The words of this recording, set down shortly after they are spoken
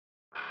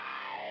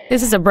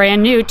This is a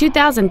brand new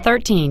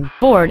 2013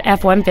 Ford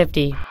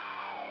F-150.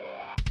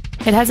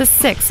 It has a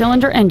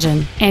 6-cylinder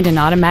engine and an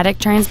automatic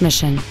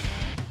transmission.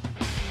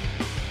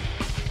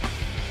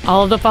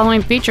 All of the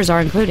following features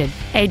are included: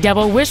 a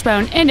double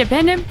wishbone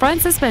independent front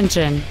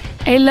suspension,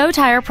 a low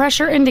tire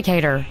pressure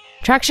indicator,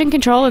 traction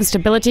control and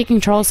stability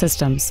control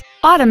systems,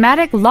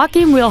 automatic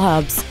locking wheel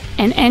hubs,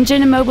 an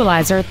engine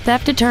immobilizer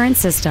theft deterrent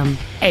system,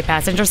 a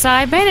passenger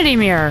side vanity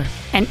mirror,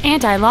 an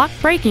anti-lock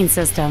braking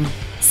system,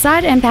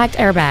 side impact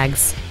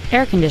airbags,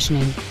 air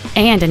conditioning,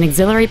 and an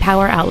auxiliary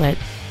power outlet.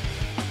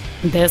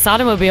 This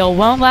automobile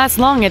won't last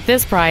long at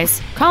this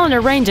price. Call and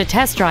arrange a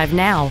test drive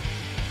now.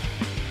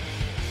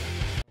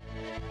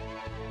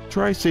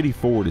 Tri-City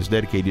Ford is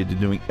dedicated to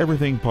doing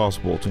everything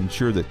possible to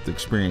ensure that the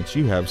experience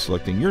you have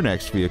selecting your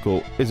next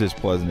vehicle is as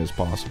pleasant as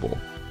possible.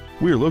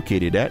 We are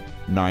located at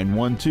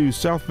 912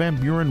 South Van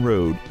Buren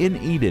Road in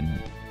Eden.